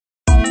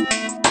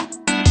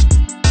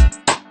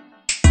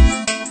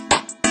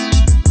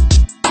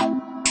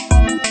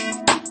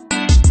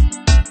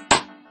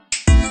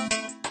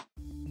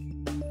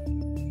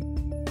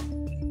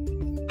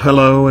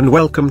Hello and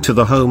welcome to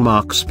the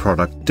Holmarc's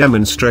product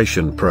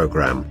demonstration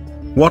program.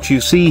 What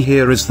you see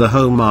here is the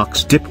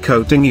Holmarc's dip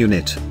coating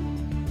unit.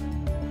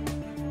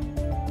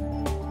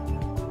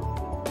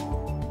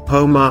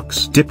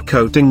 Holmarc's dip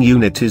coating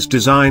unit is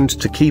designed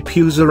to keep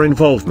user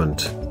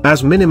involvement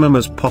as minimum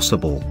as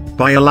possible,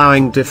 by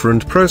allowing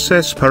different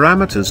process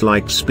parameters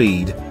like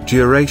speed,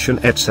 duration,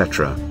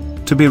 etc.,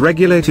 to be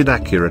regulated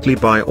accurately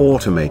by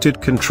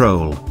automated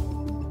control.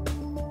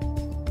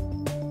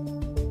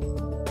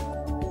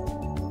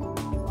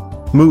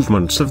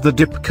 Movements of the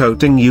dip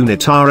coating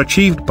unit are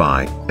achieved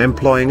by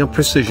employing a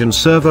precision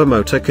servo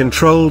motor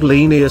controlled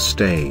linear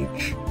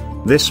stage.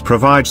 This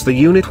provides the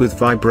unit with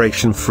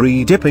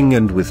vibration-free dipping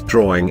and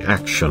withdrawing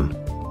action.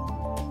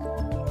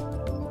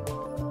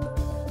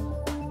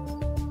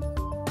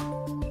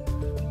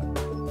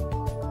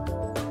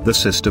 The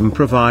system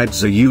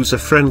provides a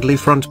user-friendly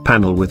front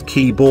panel with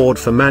keyboard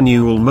for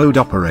manual mode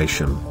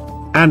operation,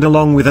 and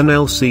along with an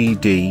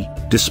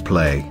LCD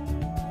display.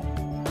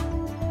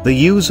 The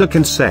user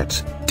can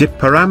set dip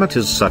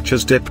parameters such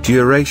as dip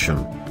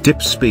duration,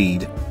 dip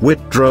speed,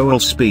 withdrawal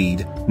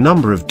speed,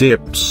 number of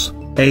dips,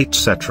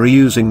 etc.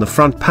 using the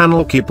front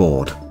panel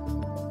keyboard.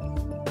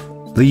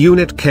 The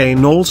unit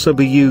can also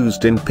be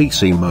used in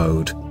PC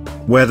mode,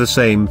 where the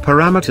same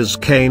parameters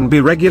can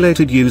be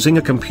regulated using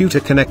a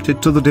computer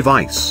connected to the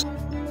device.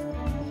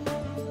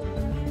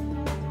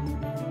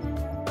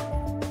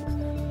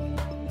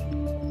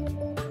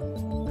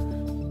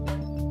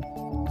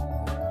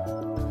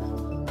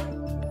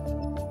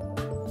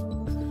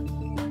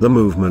 The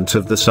movement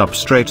of the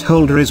substrate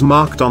holder is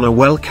marked on a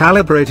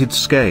well-calibrated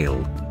scale.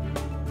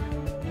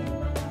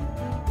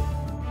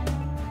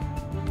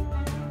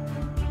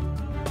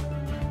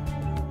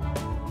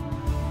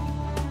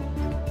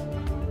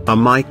 A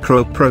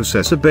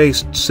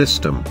microprocessor-based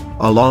system,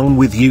 along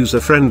with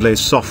user-friendly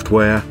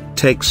software,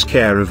 takes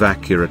care of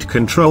accurate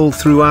control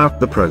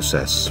throughout the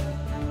process.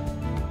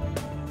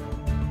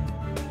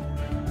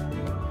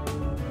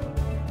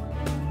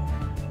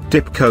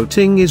 Dip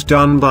coating is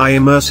done by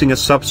immersing a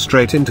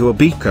substrate into a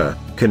beaker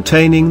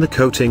containing the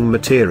coating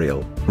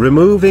material,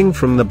 removing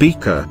from the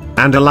beaker,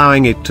 and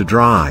allowing it to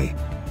dry.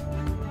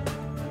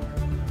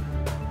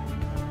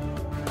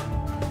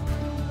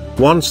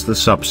 Once the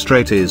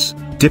substrate is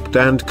dipped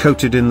and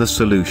coated in the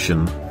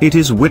solution, it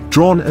is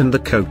withdrawn and the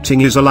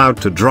coating is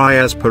allowed to dry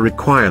as per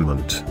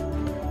requirement.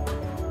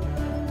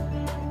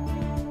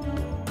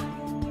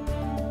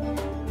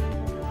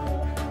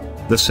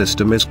 The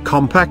system is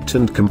compact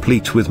and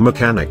complete with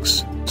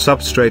mechanics,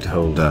 substrate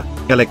holder,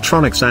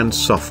 electronics and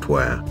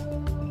software.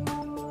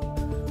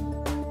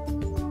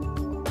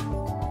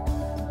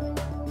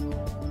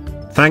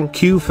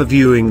 Thank you for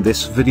viewing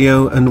this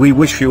video and we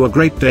wish you a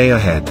great day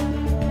ahead.